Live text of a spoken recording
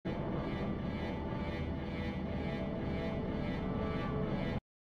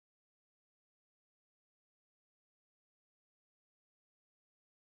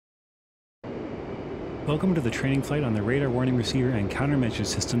Welcome to the training flight on the radar warning receiver and countermeasures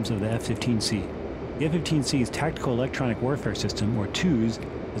systems of the F-15C. The F-15C's Tactical Electronic Warfare System, or TEWS,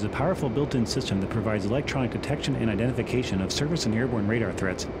 is a powerful built-in system that provides electronic detection and identification of surface and airborne radar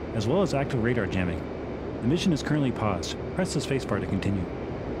threats, as well as active radar jamming. The mission is currently paused. Press the spacebar to continue.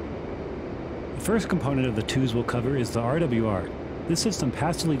 The first component of the TEWS we'll cover is the RWR. This system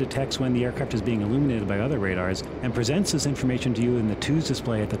passively detects when the aircraft is being illuminated by other radars and presents this information to you in the TEWS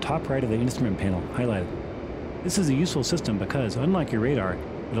display at the top right of the instrument panel, highlighted. This is a useful system because, unlike your radar,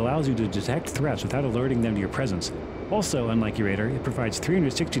 it allows you to detect threats without alerting them to your presence. Also, unlike your radar, it provides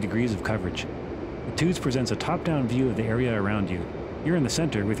 360 degrees of coverage. The TEWS presents a top-down view of the area around you. You're in the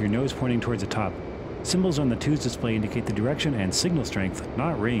center with your nose pointing towards the top. Symbols on the TEWS display indicate the direction and signal strength,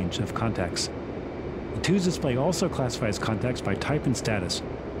 not range, of contacts. The TEWS display also classifies contacts by type and status.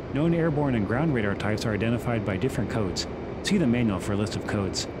 Known airborne and ground radar types are identified by different codes. See the manual for a list of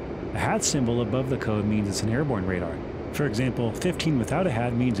codes. A hat symbol above the code means it's an airborne radar. For example, 15 without a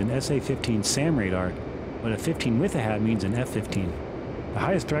hat means an SA-15 SAM radar, but a 15 with a hat means an F-15. The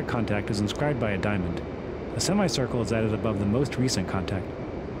highest threat contact is inscribed by a diamond. A semicircle is added above the most recent contact.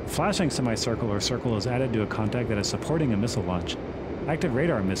 A flashing semicircle or circle is added to a contact that is supporting a missile launch. Active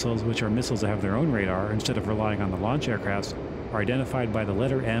radar missiles, which are missiles that have their own radar instead of relying on the launch aircrafts, are identified by the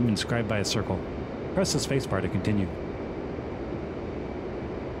letter M inscribed by a circle. Press the spacebar to continue.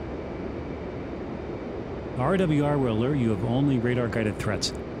 The RWR will alert you of only radar-guided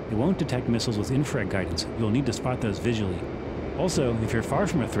threats. It won't detect missiles with infrared guidance. You'll need to spot those visually. Also, if you're far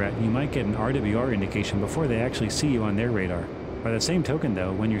from a threat, you might get an RWR indication before they actually see you on their radar. By the same token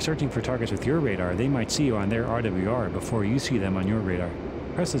though, when you're searching for targets with your radar, they might see you on their RWR before you see them on your radar.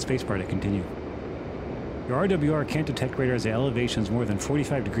 Press the spacebar to continue. Your RWR can't detect radars at elevations more than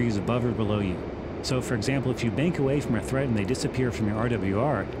 45 degrees above or below you. So for example, if you bank away from a threat and they disappear from your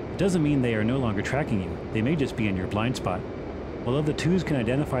RWR, it doesn't mean they are no longer tracking you. They may just be in your blind spot. Although the TEWS can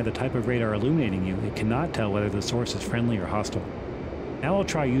identify the type of radar illuminating you, it cannot tell whether the source is friendly or hostile. Now I'll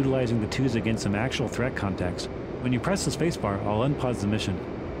try utilizing the TEWS against some actual threat contacts. When you press the spacebar, I'll unpause the mission.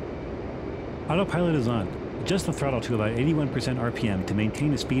 Autopilot is on. Adjust the throttle to about 81% RPM to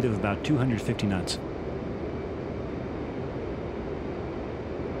maintain a speed of about 250 knots.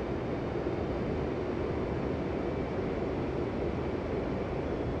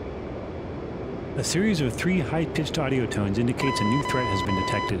 A series of 3 high-pitched audio tones indicates a new threat has been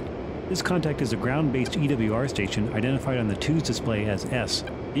detected. This contact is a ground-based EWR station identified on the TEWS display as S.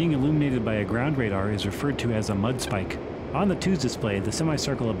 Being illuminated by a ground radar is referred to as a mud spike. On the TEWS display, the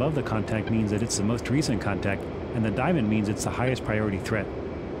semicircle above the contact means that it's the most recent contact, and the diamond means it's the highest priority threat.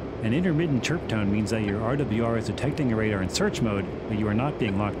 An intermittent chirp tone means that your RWR is detecting a radar in search mode, but you are not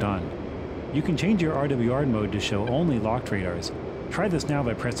being locked on. You can change your RWR mode to show only locked radars. Try this now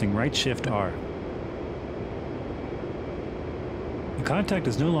by pressing Right-Shift-R. The contact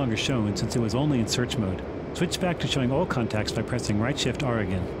is no longer shown since it was only in search mode. Switch back to showing all contacts by pressing Right-Shift-R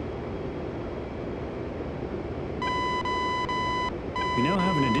again. We now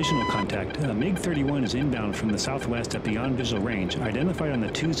have an additional contact. A MiG-31 is inbound from the southwest at beyond visual range, identified on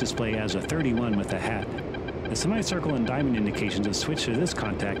the TEWS display as a 31 with a hat. The semicircle and diamond indications have switched to this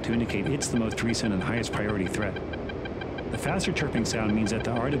contact to indicate it's the most recent and highest priority threat. The faster chirping sound means that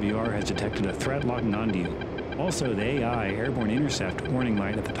the RWR has detected a threat locking onto you. Also, the AI Airborne Intercept warning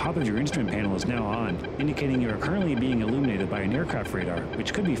light at the top of your instrument panel is now on, indicating you are currently being illuminated by an aircraft radar,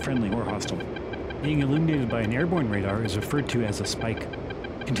 which could be friendly or hostile. Being illuminated by an airborne radar is referred to as a spike.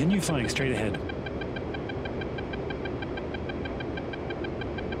 Continue flying straight ahead.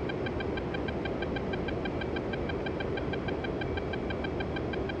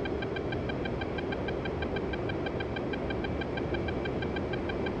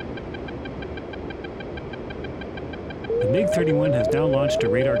 The MiG-31 has now launched a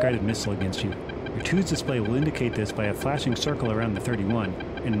radar-guided missile against you. Your TEWS display will indicate this by a flashing circle around the 31,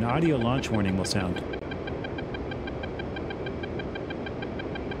 and an audio launch warning will sound.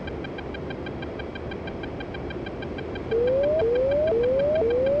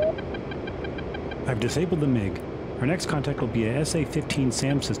 I've disabled the MiG. Our next contact will be a SA-15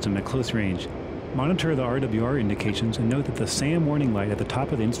 SAM system at close range. Monitor the RWR indications and note that the SAM warning light at the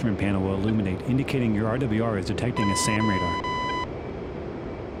top of the instrument panel will illuminate, indicating your RWR is detecting a SAM radar.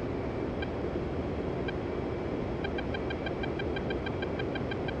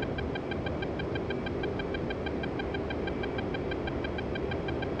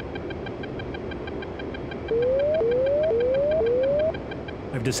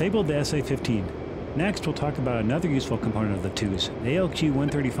 I've disabled the SA-15. Next, we'll talk about another useful component of the TEWS, the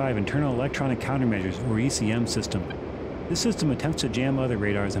ALQ-135 Internal Electronic Countermeasures, or ECM system. This system attempts to jam other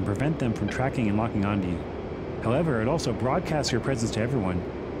radars and prevent them from tracking and locking onto you. However, it also broadcasts your presence to everyone,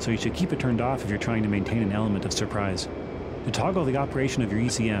 so you should keep it turned off if you're trying to maintain an element of surprise. To toggle the operation of your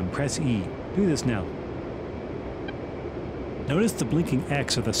ECM, press E. Do this now. Notice the blinking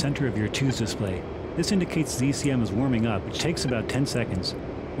X at the center of your TWOS display. This indicates the ECM is warming up, which takes about 10 seconds.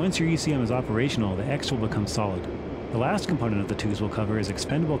 Once your ECM is operational, the X will become solid. The last component of the TWOS we'll cover is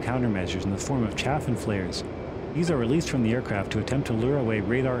expendable countermeasures in the form of chaff and flares. These are released from the aircraft to attempt to lure away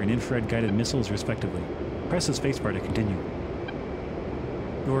radar and infrared guided missiles respectively. Press the spacebar to continue.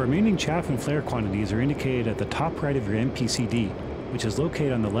 Your remaining chaff and flare quantities are indicated at the top right of your MPCD, which is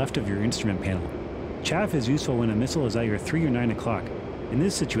located on the left of your instrument panel. Chaff is useful when a missile is at your 3 or 9 o'clock. In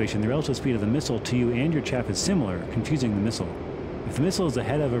this situation, the relative speed of the missile to you and your chaff is similar, confusing the missile. If the missile is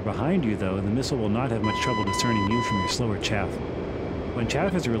ahead of or behind you, though, the missile will not have much trouble discerning you from your slower chaff. When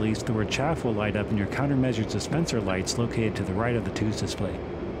chaff is released, the word chaff will light up in your countermeasures dispenser lights located to the right of the TWOS display.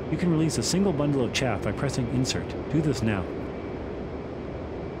 You can release a single bundle of chaff by pressing Insert. Do this now.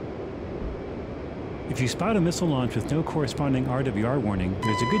 If you spot a missile launch with no corresponding RWR warning,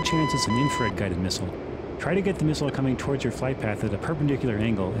 there's a good chance it's an infrared-guided missile. Try to get the missile coming towards your flight path at a perpendicular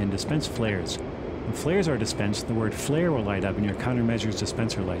angle and dispense flares. When flares are dispensed, the word flare will light up in your countermeasures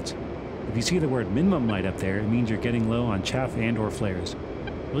dispenser lights. If you see the word minimum light up there, it means you're getting low on chaff and or flares.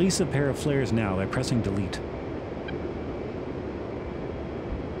 Release a pair of flares now by pressing Delete.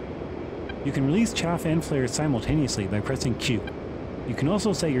 You can release chaff and flares simultaneously by pressing Q. You can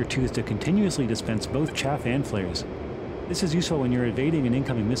also set your TWOS to continuously dispense both chaff and flares. This is useful when you're evading an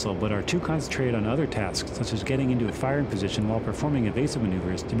incoming missile but are too concentrated on other tasks, such as getting into a firing position while performing evasive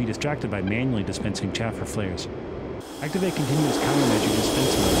maneuvers, to be distracted by manually dispensing chaff or flares. Activate continuous countermeasure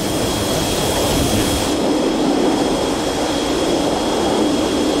dispense mode by pressing left shift key now.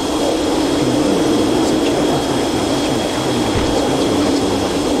 You can monitor the release of chaff and flares by watching the countermeasure dispenser lights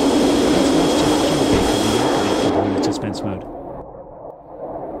illuminate. Press left shift key again to deactivate continuous dispense mode.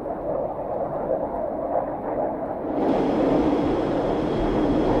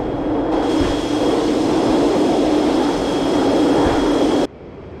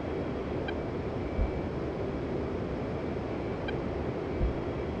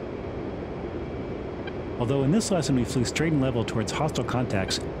 Although in this lesson we flew straight and level towards hostile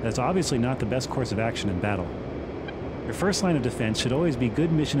contacts, that's obviously not the best course of action in battle. Your first line of defense should always be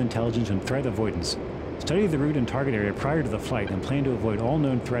good mission intelligence and threat avoidance. Study the route and target area prior to the flight and plan to avoid all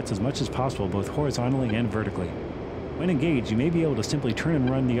known threats as much as possible both horizontally and vertically. When engaged, you may be able to simply turn and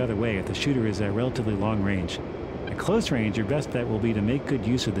run the other way if the shooter is at relatively long range. At close range, your best bet will be to make good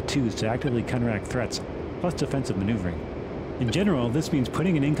use of the TWOS to actively counteract threats, plus defensive maneuvering. In general, this means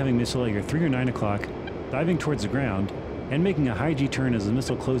putting an incoming missile at your 3 or 9 o'clock, diving towards the ground, and making a high G turn as the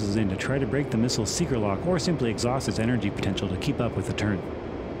missile closes in to try to break the missile's seeker lock or simply exhaust its energy potential to keep up with the turn.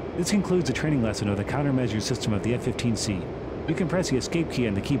 This concludes the training lesson of the countermeasure system of the F-15C. You can press the escape key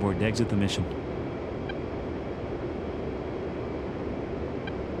on the keyboard to exit the mission.